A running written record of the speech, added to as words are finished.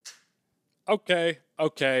Okay.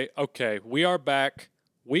 We are back.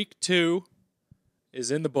 Week 2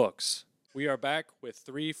 is in the books. We are back with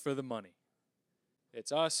 3 for the money.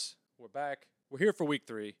 It's us. We're back. We're here for week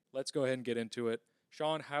 3. Let's go ahead and get into it.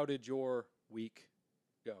 Sean, how did your week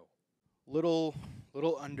go? Little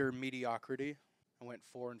under mediocrity. I went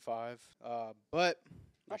 4 and 5. But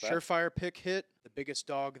my surefire pick hit. The biggest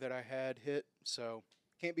dog that I had hit. So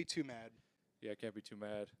can't be too mad. Yeah, can't be too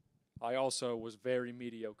mad. I also was very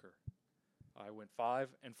mediocre. I went 5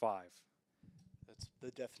 and 5. That's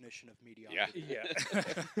the definition of mediocrity.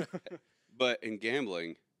 Yeah. But in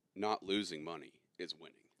gambling, not losing money is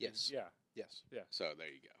winning. Yes. Yeah. Yes. Yeah. So there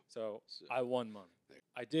you go. So I won money.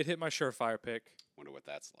 I did hit my surefire pick. Wonder what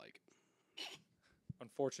that's like.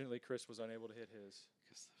 Unfortunately, Chris was unable to hit his.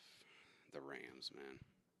 Because the Rams, man.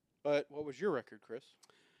 But what was your record, Chris?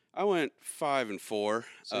 I went 5 and 4.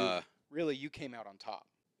 So really, you came out on top.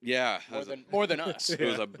 Yeah. More than us. It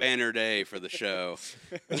was a banner day for the show.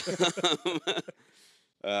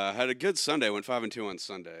 Had a good Sunday. Went 5 and 2 on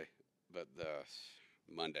Sunday, but the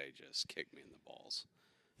Monday just kicked me in the balls.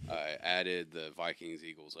 I added the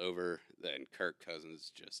Vikings-Eagles over. Then Kirk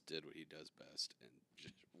Cousins just did what he does best and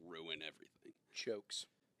just ruined everything. Chokes.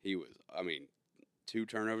 He was, 2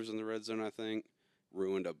 turnovers in the red zone, I think.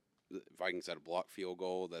 Ruined the Vikings had a blocked field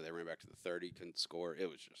goal that they ran back to the 30, couldn't score. It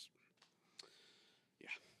was just, yeah.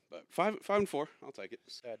 But 5 and 4, I'll take it.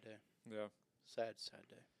 Sad day. Yeah. Sad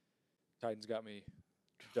day. Titans got me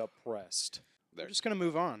depressed. We're just going to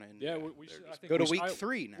move on. And Yeah, we should I think go to we week should-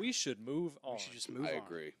 3 now. We should move on. We should just move on. I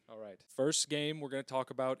agree. All right. First game we're going to talk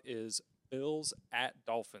about is Bills at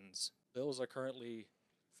Dolphins. Bills are currently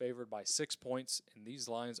favored by 6 points, and these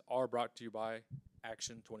lines are brought to you by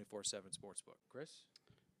Action 24/7 Sportsbook. Chris?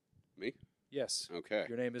 Me? Yes. Okay.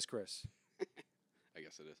 Your name is Chris. I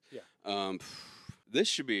guess it is. Yeah. This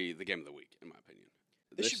should be the game of the week, in my opinion.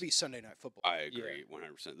 This should be Sunday Night Football. I agree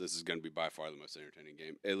 100%. This is going to be by far the most entertaining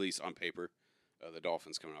game, at least on paper. The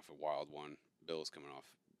Dolphins coming off a wild one. Bills coming off,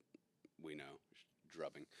 we know,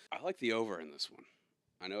 drubbing. I like the over in this one.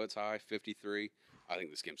 I know it's high, 53. I think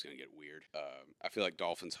this game's going to get weird. I feel like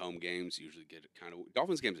Dolphins home games usually get kind of –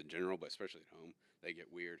 Dolphins games in general, but especially at home, they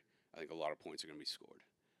get weird. I think a lot of points are going to be scored.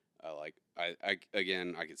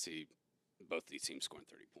 I could see both these teams scoring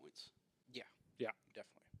 30 points. Yeah.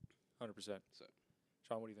 Definitely. 100%. So,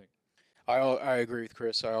 Sean, what do you think? I agree with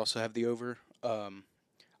Chris. I also have the over.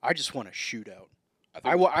 I just want a shootout.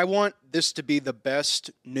 I want this to be the best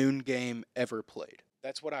noon game ever played.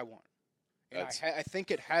 That's what I want. And I think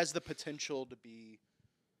it has the potential to be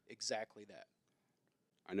exactly that.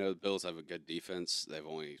 I know the Bills have a good defense. They've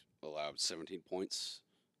only allowed 17 points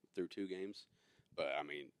through 2 games. But,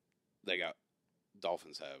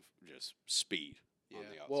 Dolphins have just speed on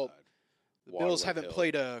the outside. Well, the Bills haven't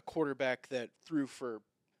played a quarterback that threw for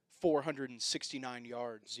 469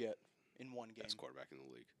 yards yet in one game. Best quarterback in the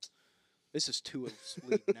league. This is Tua's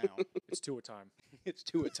league now. It's Tua time. It's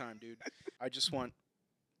Tua time, dude. I just want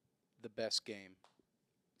the best game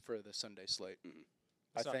for the Sunday slate.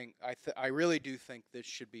 Mm-hmm. I really do think this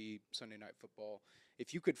should be Sunday Night Football.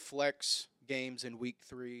 If you could flex games in week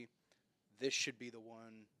 3, this should be the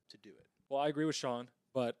one to do it. Well, I agree with Sean,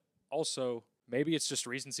 but also maybe it's just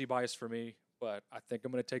recency bias for me, but I think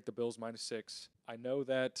I'm going to take the Bills -6. I know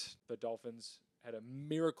that the Dolphins had a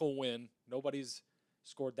miracle win. Nobody's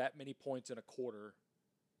scored that many points in a quarter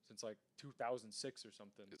since like 2006 or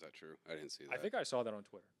something. Is that true? I didn't see that. I think I saw that on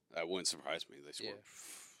Twitter. That wouldn't surprise me. They scored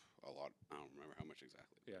a lot. I don't remember how much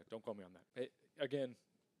exactly. Yeah, don't quote me on that. Again,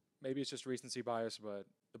 maybe it's just recency bias, but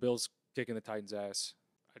the Bills kicking the Titans' ass.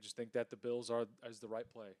 I just think that the Bills is the right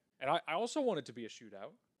play. And I also want it to be a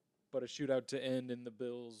shootout, but a shootout to end in the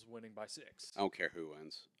Bills winning by 6. I don't care who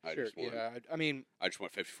wins. I Sure, just want. yeah. I just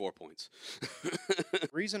want 54 points. The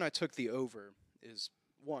reason I took the over is,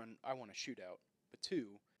 1, I want a shootout, but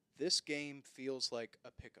 2, this game feels like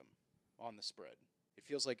a pick'em on the spread. It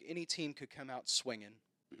feels like any team could come out swinging,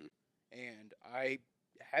 and I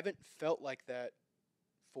haven't felt like that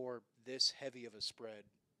for this heavy of a spread,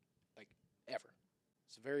 like, ever.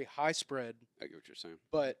 It's a very high spread. I get what you're saying.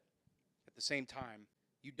 But at the same time,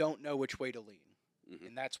 you don't know which way to lean. Mm-hmm.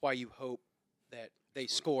 And that's why you hope that they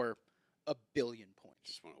score a billion points.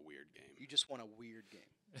 Just want a weird game. You just want a weird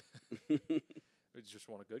game. You just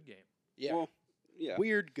want a good game. Yeah. Well, yeah.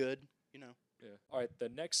 Weird, good, Yeah. All right, the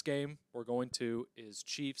next game we're going to is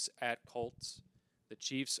Chiefs at Colts. The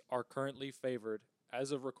Chiefs are currently favored,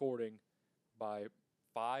 as of recording, by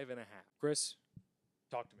 5.5. Chris,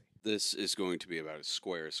 talk to me. This is going to be about as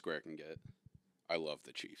square can get. I love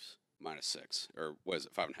the Chiefs. -6. Or what is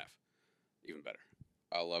it? 5.5. Even better.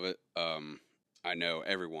 I love it. I know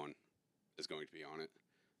everyone is going to be on it.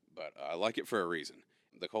 but I like it for a reason.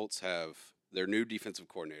 The Colts have their new defensive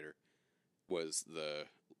coordinator was the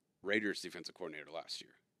Raiders' defensive coordinator last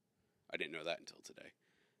year. I didn't know that until today.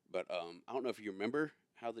 But I don't know if you remember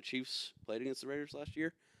how the Chiefs played against the Raiders last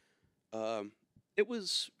year. It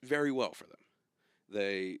was very well for them.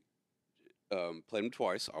 They played them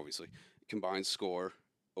twice, obviously. Combined score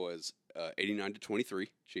was 89-23,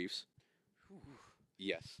 Chiefs. Ooh.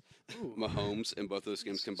 Yes. Ooh. Mahomes in both those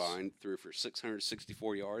games combined threw for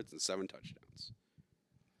 664 yards and 7 touchdowns.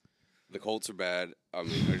 The Colts are bad. I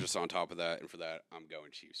mean, they're just on top of that, and for that, I'm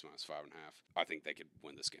going Chiefs minus 5.5. I think they could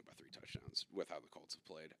win this game by 3 touchdowns with how the Colts have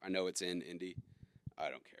played. I know it's in Indy. I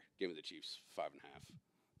don't care. Give me the Chiefs 5.5.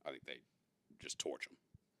 I think they just torch them.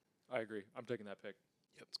 I agree. I'm taking that pick.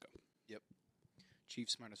 Yep, let's go.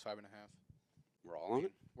 Chiefs minus 5.5. We're all on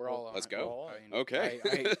it. We're all on Let's it. go. all on I it. mean,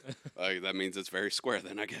 Okay. That means it's very square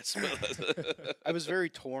then, I guess. I was very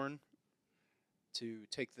torn to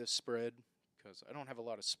take this spread because I don't have a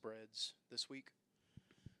lot of spreads this week,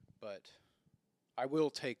 but I will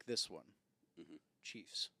take this one. Mhm.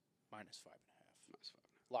 Chiefs minus 5.5. Minus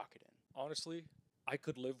 5.5. Lock it in. Honestly, I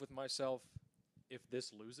could live with myself if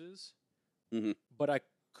this loses, Mhm. but I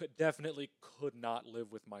definitely could not live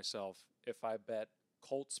with myself if I bet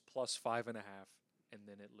Colts plus 5.5 and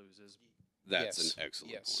then it loses. That's Yes. an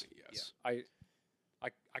excellent Yes. point. Yes.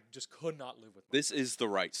 I just could not live with myself. This is the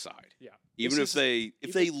right side. Yeah. Even This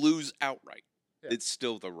if they lose outright, Yeah. it's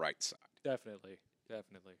still the right side. Definitely.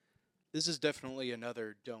 This is definitely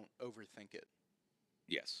another don't overthink it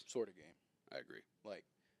Yes, sort of game. I agree. Like,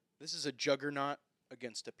 this is a juggernaut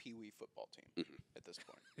against a peewee football team Mhm. at this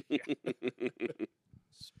point. Yeah.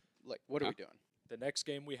 Like, what are we doing? The next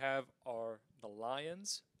game we have are the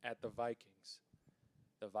Lions at the Vikings.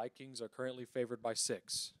 The Vikings are currently favored by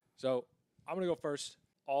 6. So I'm going to go first.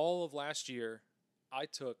 All of last year, I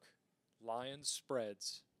took Lions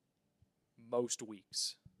spreads most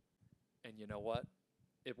weeks. And you know what?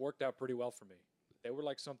 It worked out pretty well for me. They were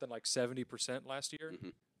like something like 70% last year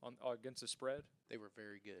Mhm. on against the spread. They were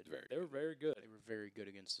very good. They were very good. They were very good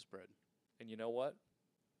against the spread. And you know what?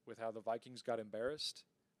 With how the Vikings got embarrassed,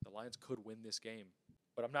 the Lions could win this game.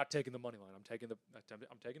 But I'm not taking the money line. I'm taking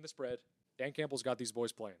the spread. Dan Campbell's got these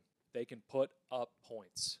boys playing. They can put up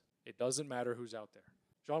points. It doesn't matter who's out there.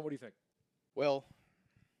 Sean, what do you think? Well,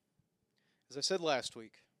 as I said last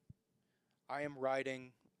week, I am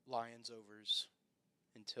riding Lions overs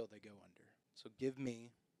until they go under. So give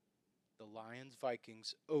me the Lions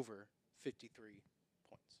Vikings over 53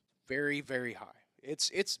 points. Very, very high. It's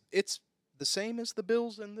the same as the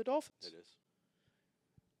Bills and the Dolphins, It is.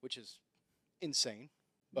 which is insane.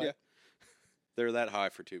 But Yeah. They're that high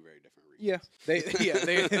for 2 very different reasons. yeah,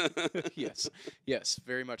 they yes,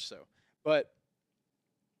 very much so. But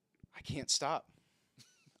I can't stop.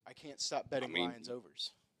 I can't stop betting Lions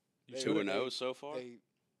overs. You They- 2-0 so far.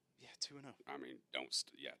 2-0. I mean, don't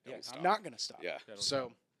stop. I'm not going to stop. Yeah, don't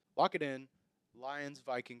So, lock it in. Lions,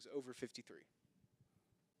 Vikings over 53.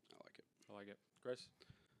 I like it. I like it. Chris?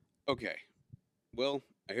 Okay. Well,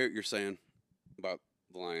 I hear what you're saying about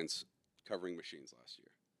the Lions covering machines last year.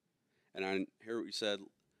 And I hear what you said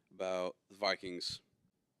about the Vikings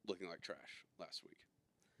looking like trash last week.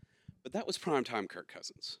 But that was primetime Kirk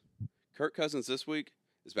Cousins. Kirk Cousins this week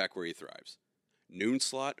is back where he thrives. Noon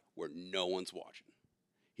slot where no one's watching.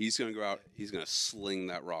 He's going to go out. He's going to sling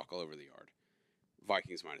that rock all over the yard.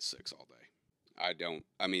 Vikings minus 6 all day.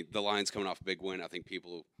 I mean, the Lions coming off a big win. I think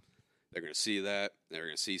they're going to see that. They're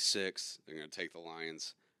going to see 6. They're going to take the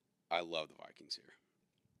Lions. I love the Vikings here.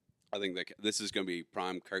 I think that this is going to be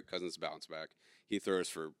prime Kirk Cousins bounce back. He throws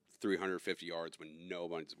for 350 yards when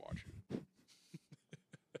nobody's watching.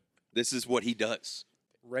 This is what he does.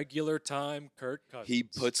 Regular time Kirk Cousins. He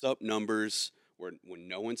puts up numbers when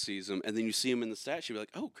no one sees him, and then you see him in the stats, you'll be like,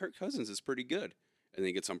 oh, Kirk Cousins is pretty good. And then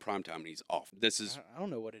he gets on primetime and he's off. I don't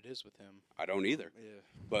know what it is with him. I don't either. Yeah.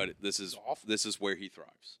 But this is Off. This is where he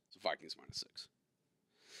thrives. So Vikings minus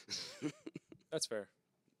 6. That's fair.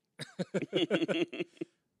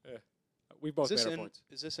 Yeah. We both made our points.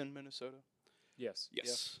 Is this in Minnesota? Yes.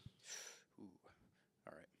 Yes. Ooh.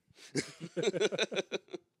 All right.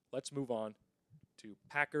 Let's move on to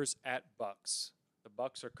Packers at Bucks. The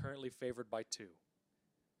Bucks are currently favored by 2.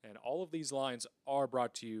 And all of these lines are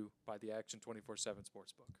brought to you by the Action 24/7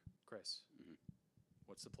 Sportsbook. Chris,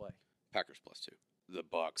 what's the play? Packers plus 2. The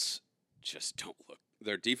Bucks just don't look.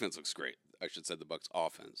 Their defense looks great. I should say the Bucks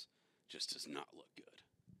offense just does not look good.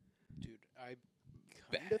 Dude, I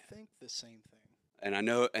kind Bad. of think the same thing. And I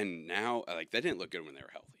know, and now like they didn't look good when they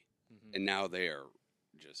were healthy, Mhm. and now they are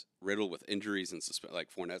just riddled with injuries and suspend. Like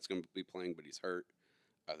Fournette's going to be playing, but he's hurt.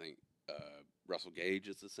 I think Russell Gage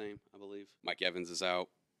is the same. I believe Mike Evans is out.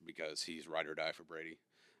 because he's ride or die for Brady.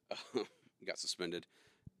 Got suspended.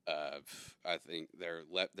 I think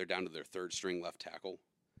they're down to their third string left tackle,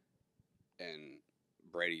 and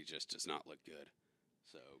Brady just does not look good.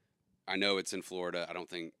 So I know it's in Florida. I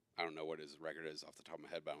don't know what his record is off the top of my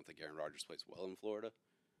head, but I don't think Aaron Rodgers plays well in Florida.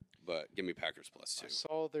 But give me Packers +2. I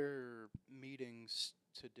saw their meetings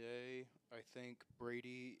today. I think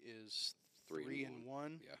Brady is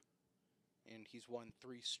 3-1. Yeah. And he's won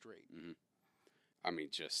 3 straight. Mm-hmm. I mean,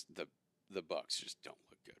 just the Bucks just don't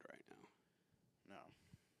look good right now.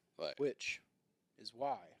 No. Like, Which is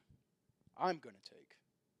why I'm going to take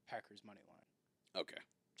Packers money line. okay.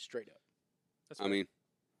 Straight up. That's I mean,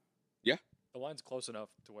 the line's close enough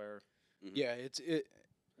to where mhm. Yeah,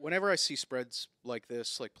 whenever I see spreads like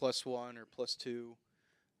this, like +1 or +2,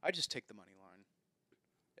 I just take the money line.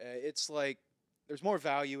 It's like there's more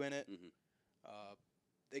value in it. Mhm.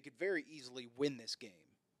 They could very easily win this game.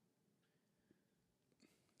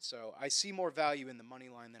 So I see more value in the money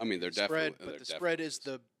line than I mean, the they're spread, definitely- but they're the spread is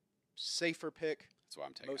definitely- the safer pick, That's why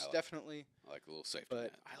I'm taking. most definitely. I like a little safety But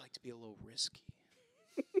net. I like to be a little risky.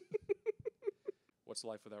 what's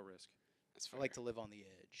life without risk? That's I fair. like to live on the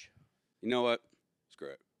edge. You know what? Screw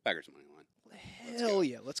it. Packers money line. Hell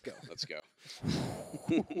yeah, let's go. Let's go.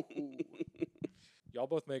 Y'all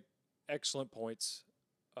both make excellent points,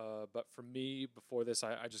 but for me, before this,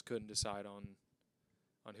 I just couldn't decide on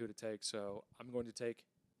who to take. So I'm going to take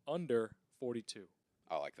under 42.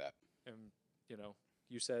 I like that. And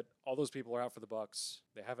you said all those people are out for the Bucks.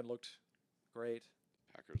 They haven't looked great.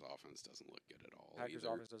 Packers offense doesn't look good at all. Packers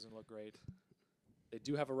either. offense doesn't look great. They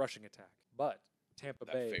do have a rushing attack, but Tampa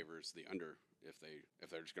That Bay favors the under if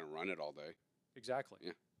they're just going to run it all day. exactly.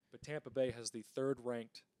 Yeah. But Tampa Bay has the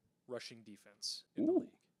third-ranked rushing defense in the Ooh. league.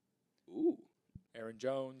 Ooh. Aaron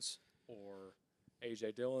Jones or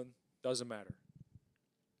A.J. Dillon, doesn't matter.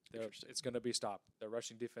 Interesting. It's going to be stopped. Their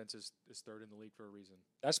rushing defense is third in the league for a reason.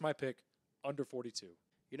 That's my pick, under 42.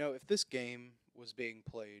 You know, if this game was being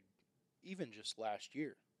played even just last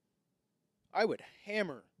year, I would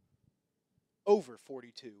hammer over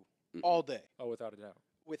 42 Mm-mm. all day, Oh, without a doubt.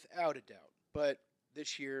 without a doubt. But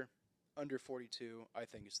this year, under 42, I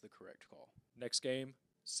think is the correct call. Next game,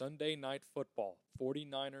 Sunday Night Football,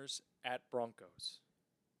 49ers at Broncos.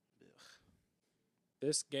 Ugh,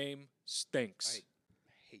 This game stinks.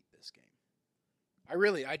 I hate this game.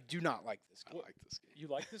 I do not like this I game. like this game. You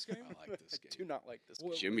like this game? I like this I game. do not like this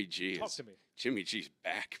Well, game. Jimmy G Talk is to me. Jimmy G's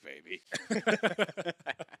back, baby.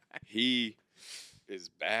 He is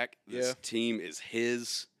back. This Yeah. team is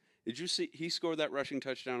his. Did you see he scored that rushing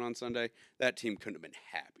touchdown on Sunday? That team couldn't have been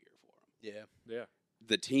happier for him. Yeah. Yeah.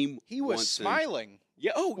 The team He was wants him- smiling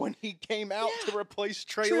Yeah. Oh, when he came out Yeah. to replace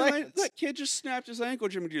Trey Trey Lance, Lance. that kid just snapped his ankle.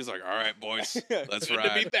 Jimmy G's like, all right, boys, let's Good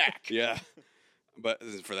ride. to be back. Yeah. But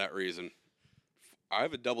for that reason, I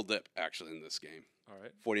have a double dip actually in this game. All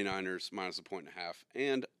right. 49ers minus a 1.5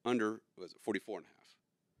 and under was it 44.5.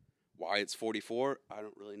 Why it's 44, I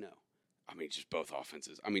don't really know. I mean, just both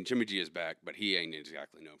offenses. I mean, Jimmy G is back, but he ain't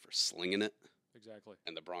exactly known for slinging it. Exactly.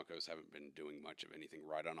 And the Broncos haven't been doing much of anything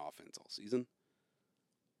right on offense all season.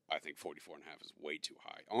 I think 44.5 is way too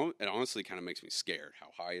high. It honestly kind of makes me scared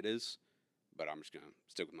how high it is. But I'm just going to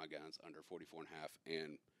stick with my guns under 44.5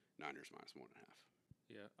 and Niners minus 1.5.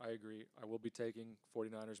 Yeah, I agree. I will be taking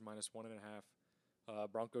 49ers minus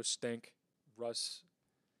 1.5. Broncos stink. Russ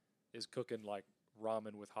is cooking like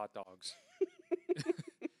ramen with hot dogs.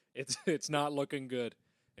 It's not looking good.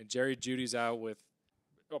 And Jerry Judy's out with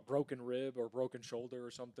a broken rib or broken shoulder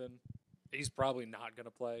or something. He's probably not going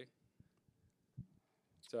to play.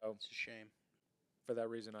 So It's a shame. for that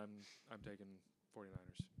reason, I'm taking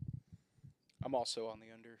 49ers. I'm also on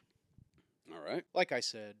the under. All right. Like I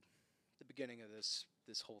said, at the beginning of this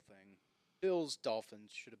whole thing, Bills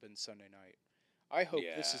Dolphins should have been Sunday night. I hope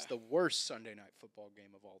this is Yeah. the worst Sunday night football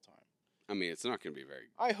game of all time. I mean, it's not going to be very.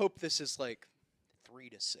 I hope this is like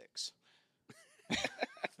 3-6.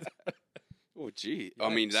 Oh, gee. I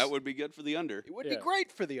mean, Yikes. that would be good for the under. It would Yeah. be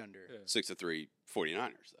great for the under. Yeah. 6-3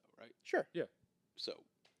 49ers, though, right? Sure. So,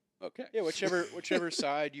 okay. Yeah, whichever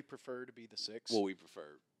side you prefer to be the 6. Well, we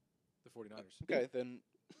prefer. The 49ers. Okay, then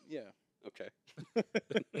yeah. Okay.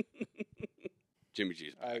 Jimmy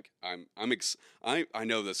G's I- back. I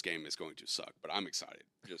know this game is going to suck, but I'm excited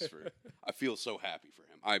just for. I feel so happy for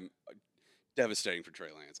him. I'm devastating for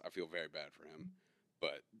Trey Lance. I feel very bad for him,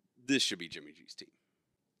 but this should be Jimmy G's team.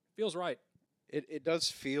 Feels right. It does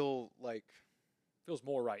feel like Feels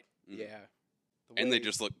more right. Mhm. yeah. the And they way-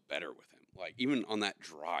 just look better with him. Like even on that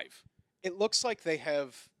drive. it looks like they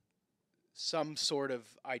have some sort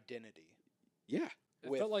of identity. Yeah. It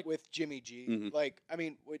felt like with Jimmy G. Mhm. Like, I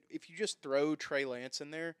mean, if you just throw Trey Lance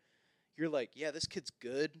in there, you're like, yeah, this kid's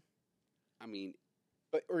good, I mean,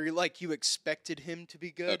 but or you're like you expected him to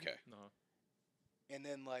be good, okay. No. and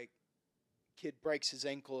then like kid breaks his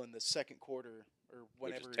ankle in the second quarter or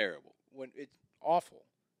Which whenever is terrible. when it's awful.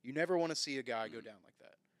 You never want to see a guy go down like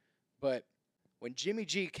that. But when Jimmy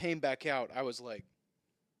G came back out, I was like,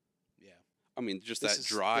 yeah, I mean, just This that is-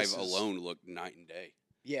 drive this is- alone looked night and day.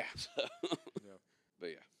 yeah. Yeah. But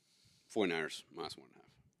yeah, 49ers -1.5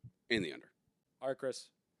 in the under. All right, Chris.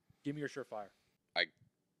 Give me your surefire.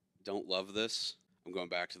 Don't love this. I'm going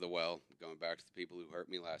back to the well. I'm going back to the people who hurt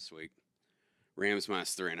me last week. Rams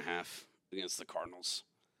 -3.5 against the Cardinals.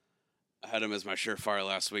 I had them as my surefire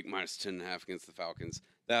last week, -10.5 against the Falcons.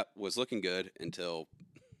 That was looking good until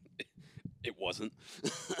it wasn't.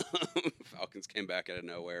 Falcons came back out of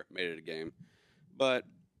nowhere, made it a game. But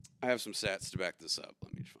I have some stats to back this up.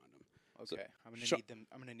 Let me just find them. So, Okay, I'm gonna Sha- need them.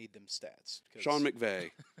 I'm gonna need them stats. 'Cause Sean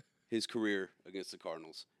McVay, his career against the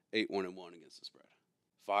Cardinals, 8-1-1 against the spread,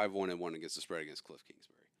 5-1-1 against the spread against Cliff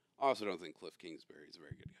Kingsbury. I also don't think Cliff Kingsbury is a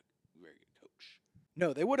very good coach.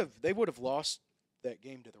 No, they would have lost that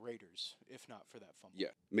game to the Raiders if not for that fumble.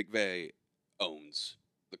 Yeah, McVay owns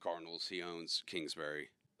the Cardinals. He owns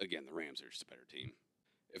Kingsbury. Again, the Rams are just a better team.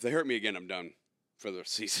 If they hurt me again, I'm done for the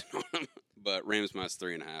season on them. But Rams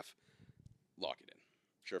 -3.5, lock it in.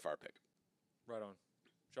 Surefire pick. Right on.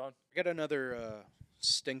 Sean? I got another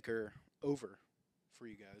stinker over for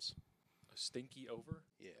you guys. A stinky over?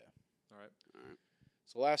 Yeah. All right. All right.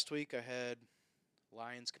 So last week I had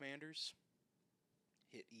Lions Commanders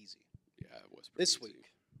hit easy. Yeah, it was pretty This easy.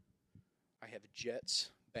 week I have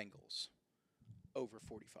Jets Bengals over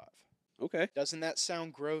 45. Okay. Doesn't that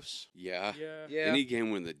sound gross? Yeah. Yeah. Yeah. Any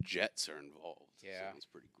game when the Jets are involved Yeah. sounds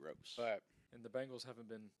pretty gross. But And the Bengals haven't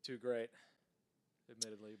been too great,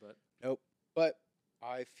 admittedly, but nope. But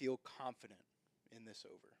I feel confident in this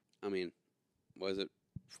over. I mean, was it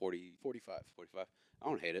 40, 45. 45? I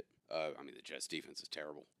don't hate it. I mean, the Jets' defense is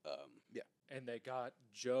terrible. and they got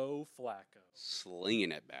Joe Flacco.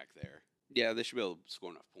 Slinging it back there. Yeah, they should be able to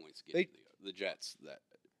score enough points to get the Jets. That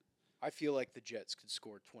I feel like the Jets could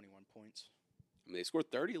score 21 points. I mean, they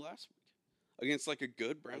scored 30 last week against like a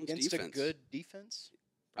good Browns Against defense. a good defense.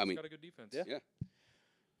 I mean, got a good defense. Yeah. yeah.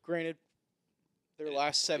 Granted, their They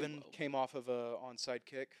last didn't play 7 well. came off of a onside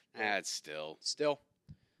kick. but That's still Still,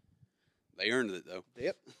 they earned it though.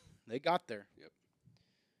 yep, they got there. Yep.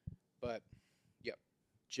 But, yep,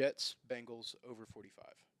 Jets, Bengals over 45.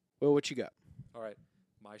 Well, what you got? All right.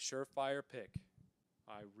 My surefire pick.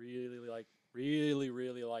 I really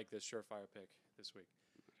like this surefire pick this week.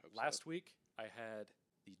 Hope so. Last week, I had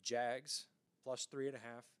the Jags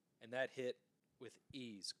 +3.5, and that hit with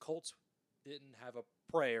ease. Colts didn't have a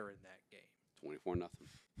prayer in that game,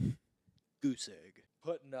 24-0. Goose egg.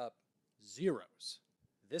 putting up zeros.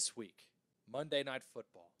 This week, Monday Night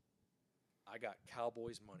Football, I got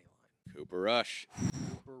Cowboys money line. Cooper Rush.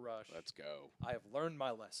 Cooper Rush. Let's go. I have learned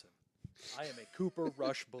my lesson. I am a Cooper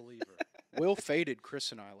Rush believer. Will faded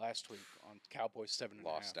Chris and I last week on Cowboys 7.5.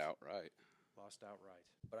 Lost outright. Lost outright.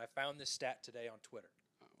 But I found this stat today on Twitter,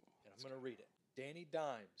 Oh, and I'm going to read it. Danny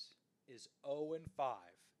Dimes is 0-5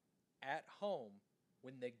 at home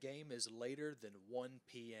when the game is later than 1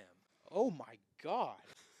 p.m. Oh my God.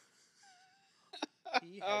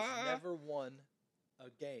 He has never won a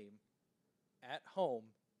game at home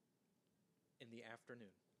in the afternoon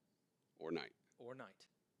or night. or night.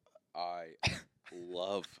 I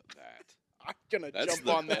love that. I'm gonna That's jump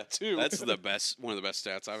the on that too. That's the best, one of the best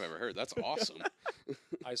stats I've ever heard. That's awesome.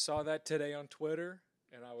 I saw that today on Twitter,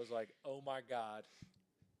 and I was like, oh my God,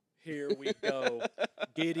 here we go.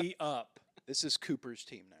 Giddy up. This is Cooper's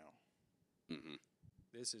team now. hmm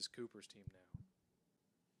This is Cooper's team now.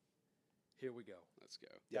 Here we go. Let's go.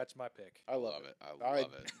 That's my pick. I love it. it. I love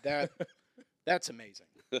it. That's amazing.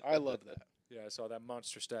 I love that. Yeah, I saw that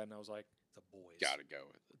monster stat, and I was like, the boys. Gotta go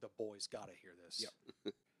with it. The boys got to hear this.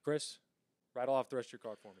 Yep. Chris, rattle off the rest of your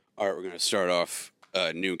card for me. All right, we're going to start off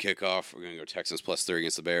noon kickoff. We're going to go Texans +3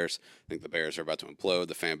 against the Bears. I think the Bears are about to implode.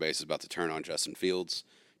 The fan base is about to turn on Justin Fields.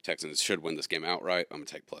 Texans should win this game outright. I'm going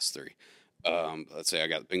to take +3. Let's say I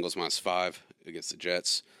got the Bengals -5 against the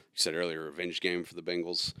Jets. You said earlier, revenge game for the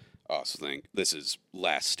Bengals. I also think this is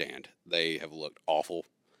last stand. They have looked awful.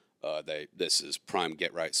 This is prime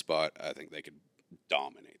get right spot. I think they could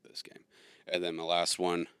dominate this game. And then my last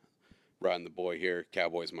one, riding the boy here,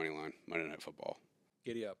 Cowboys money line, Monday Night Football.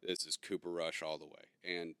 Giddy up. This is Cooper Rush all the way.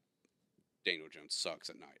 And Daniel Jones sucks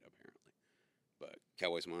at night, apparently. But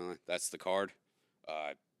Cowboys money line, that's the card.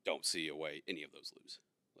 Don't see a way any of those lose.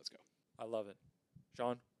 Let's go. I love it.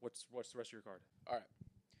 Sean, what's the rest of your card? All right.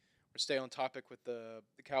 We're stay on topic with the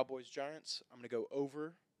Cowboys Giants. I'm going to go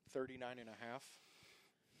over 39.5.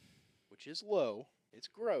 which is low. It's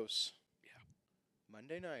gross. Yeah.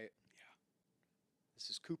 Monday night. Yeah. This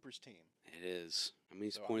is Cooper's team. It is. How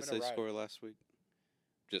many So I'm points gonna they ride score it. last week?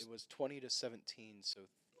 Just It was 20-17, so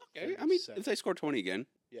okay. I mean, 37. if they score 20 again,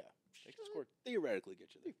 yeah, they could score. theoretically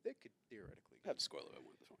get you there. They could theoretically. Have to score a little bit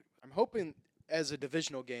more than 20. I'm hoping as a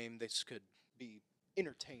divisional game, this could be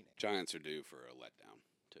entertaining. Giants are due for a letdown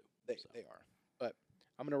too. They so. they are, but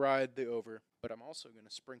I'm gonna ride the over. But I'm also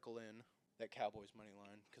gonna sprinkle in that Cowboys money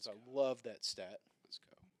line because I love that stat. Let's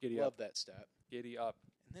go. Giddy Love up. that stat. Giddy up.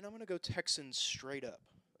 And then I'm gonna go Texans straight up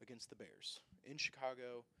against the Bears in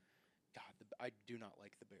Chicago. God, I do not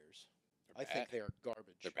like the Bears. They're I think bad. they are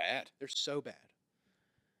garbage. They're bad. They're so bad.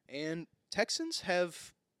 And Texans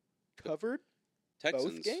have covered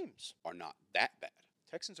Texans both games. are not that bad.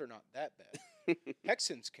 Texans are not that bad.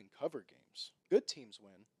 Texans can cover games. Good teams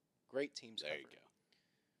win. Great teams There cover. you go.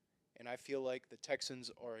 And I feel like the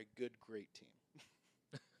Texans are a good, great team.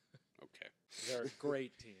 Okay. They're a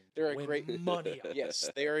great team. They're a Win great money. On Yes,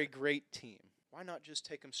 they are a great team. Why not just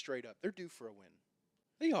take them straight up? They're due for a win.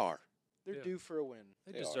 They are. They're Yeah. due for a win.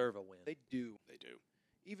 They They are. deserve a win. They do. They do.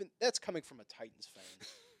 Even that's coming from a Titans fan.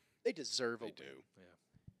 They deserve a They win. do.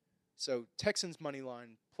 So Texans money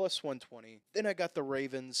line plus 120. Then I got the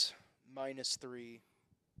Ravens -3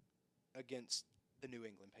 against the New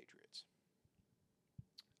England Patriots.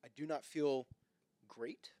 I do not feel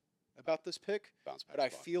great about this pick, Bounce back but I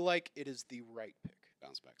spot. feel like it is the right pick.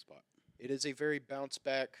 Bounce back spot. It is a very bounce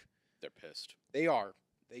back. They're pissed. They are.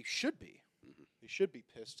 They should be. Mhm. They should be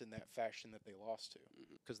pissed in that fashion that they lost to.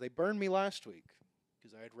 Mhm. Because they burned me last week.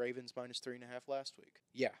 Because I had Ravens -3.5 last week.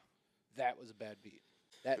 Yeah, that was a bad beat.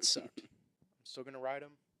 That sucked. I'm still going to ride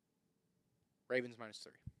them. Ravens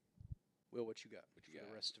 -3. Will, what you got? What you for got?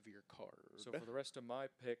 the rest of your card? So for the rest of my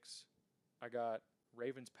picks, I got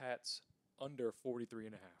Ravens Pats under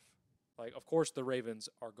 43.5. Like, of course, the Ravens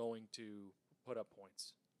are going to put up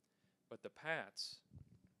points, but the Pats,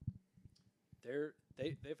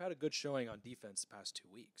 they've had a good showing on defense the past 2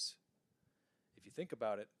 weeks. If you think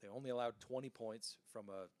about it, they only allowed 20 points from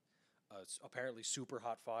a apparently super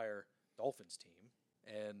hot fire Dolphins team,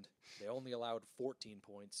 and they only allowed 14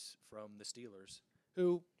 points from the Steelers,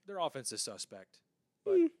 who their offense is suspect,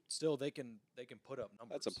 but still they can put up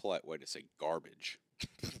numbers. That's a polite way to say garbage.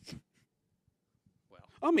 Well,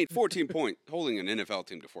 I mean, 14 point holding an NFL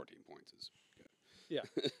team to 14 points is good. yeah,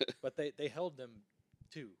 but they held them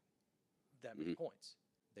to that many points.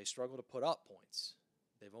 They struggle to put up points.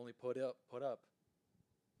 They've only put up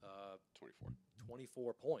 24.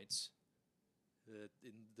 24 points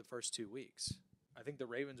in the first 2 weeks. I think the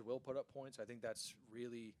Ravens will put up points. I think that's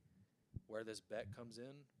really where this bet comes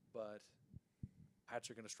in, but Pats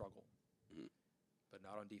are going to struggle, but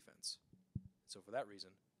not on defense. So for that reason,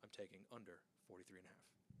 I'm taking under 43.5.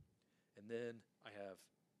 And then I have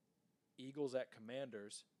Eagles at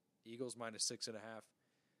Commanders. Eagles -6.5.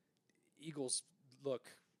 Eagles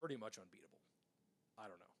look pretty much unbeatable. I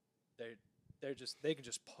don't know. They can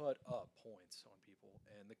just put up points on people,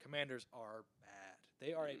 and the Commanders are bad.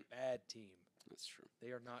 They are a bad team. That's true.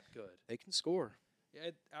 They are not good. They can score.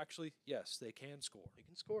 Yeah, actually, yes, they can score. They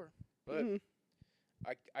can score. But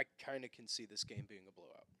I kind of can see this game being a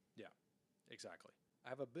blowout. Exactly. I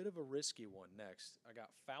have a bit of a risky one next. I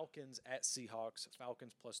got Falcons at Seahawks.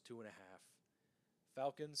 Falcons +2.5.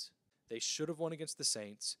 Falcons, they should have won against the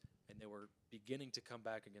Saints, and they were beginning to come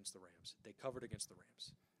back against the Rams. They covered against the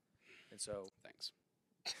Rams. And so, Thanks.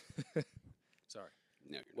 sorry.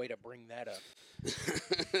 No, you're Way to bring that up.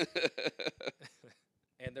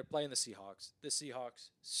 And they're playing the Seahawks. The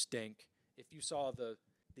Seahawks stink. If you saw the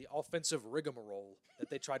offensive rigmarole that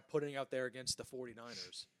they tried putting out there against the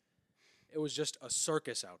 49ers, it was just a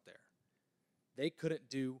circus out there. They couldn't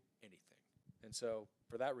do anything. And so,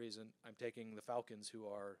 for that reason, I'm taking the Falcons, who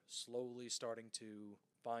are slowly starting to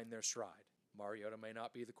find their stride. Mariota may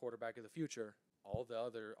not be the quarterback of the future. All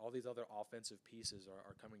these other offensive pieces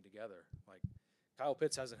are coming together. Like, Kyle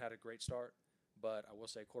Pitts hasn't had a great start, but I will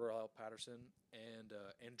say Cordell Patterson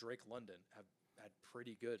and Drake London have had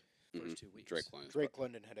pretty good first 2 weeks. Drake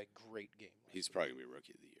London had a great game. He's probably going to be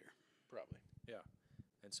Rookie of the Year. Probably. Yeah.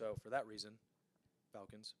 And so for that reason,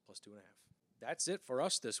 Falcons +2.5. That's it for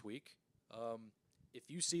us this week. If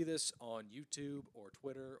you see this on YouTube or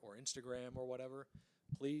Twitter or Instagram or whatever,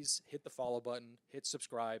 please hit the follow button, hit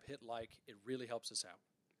subscribe, hit like. It really helps us out.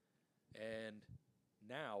 And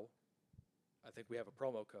now, I think we have a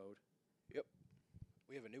promo code. Yep.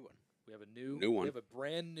 We have a new one. We have a new one. We have a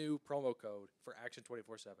brand new promo code for Action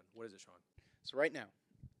 24/7. What is it, Sean? So right now,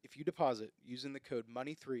 if you deposit using the code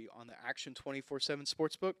MONEY3 on the Action 24/7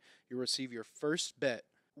 Sportsbook, you'll receive your first bet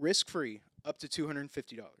risk-free up to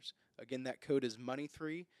 $250. Again, that code is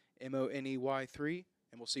MONEY3, MONEY3,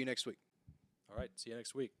 and we'll see you next week. All right, see you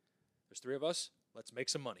next week. There's 3 of us. Let's make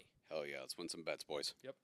some money. Hell yeah, let's win some bets, boys. Yep.